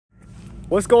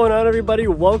What's going on, everybody?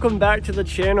 Welcome back to the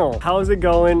channel. How's it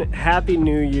going? Happy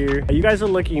New Year. You guys are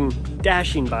looking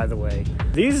dashing, by the way.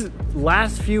 These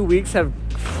last few weeks have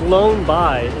flown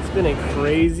by. It's been a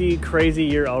crazy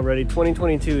year already.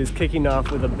 2022 is kicking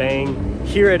off with a bang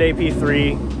here at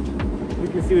AP3. You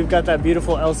can see we've got that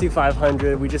beautiful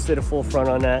LC500. We just did a full front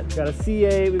on that. We've got a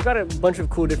CA. We've got a bunch of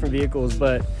cool different vehicles,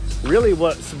 but really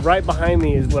what's right behind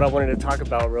me is what I wanted to talk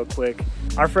about real quick.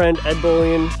 Our friend Ed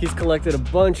Bolian, he's collected a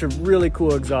bunch of really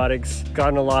cool exotics,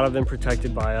 gotten a lot of them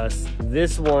protected by us.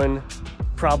 This one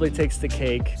probably takes the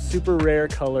cake. Super rare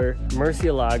color,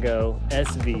 Murciélago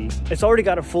SV. It's already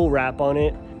got a full wrap on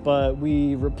it, but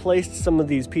we replaced some of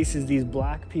these pieces, these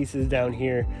black pieces down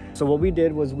here. So what we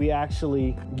did was we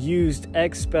actually used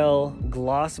Expel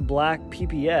Gloss Black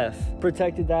PPF,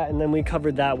 protected that, and then we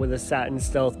covered that with a Satin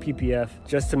Stealth PPF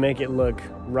just to make it look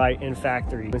right in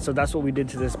factory. And so that's what we did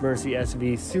to this Mercy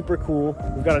SV. Super cool.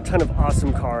 We've got a ton of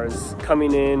awesome cars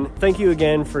coming in. Thank you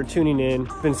again for tuning in.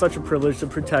 It's been such a privilege to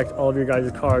protect all of your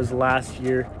guys' cars last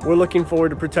year. We're looking forward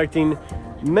to protecting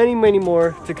many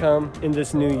more to come in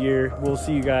this new year. We'll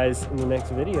see you guys in the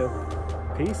next video.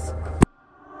 Peace.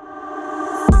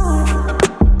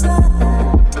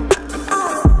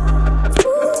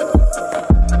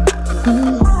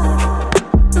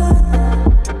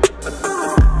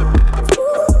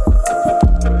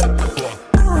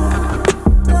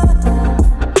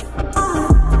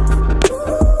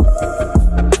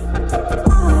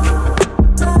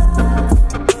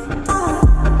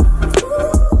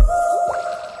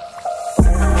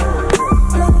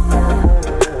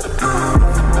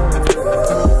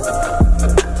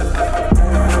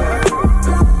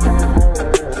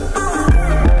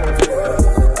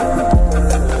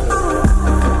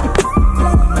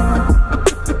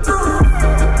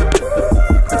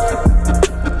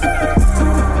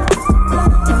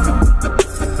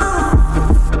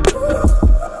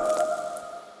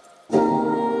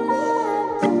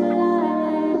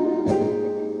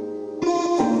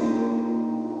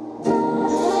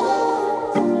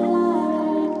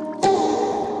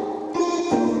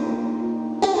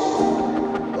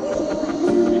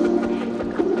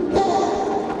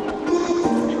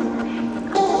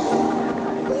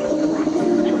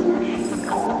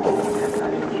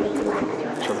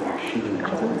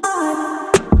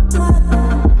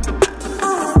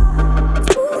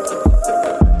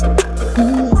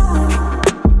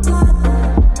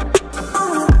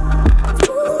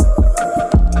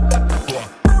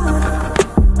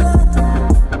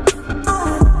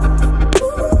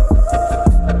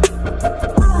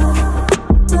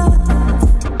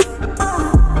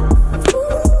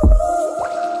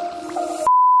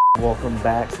 Welcome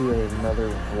back to another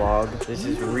vlog. This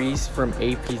is Reese from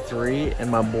AP3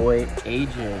 and my boy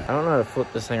AJ. I don't know how to flip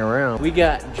this thing around. We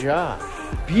got Josh.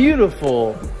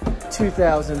 Beautiful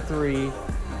 2003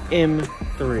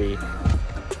 M3.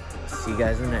 See you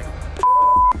guys in the next.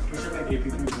 We should make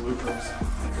AP3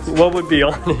 bloopers. What would be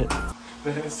on it?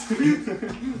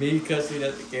 Me cussing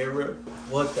at the camera.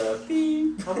 What the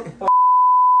beep?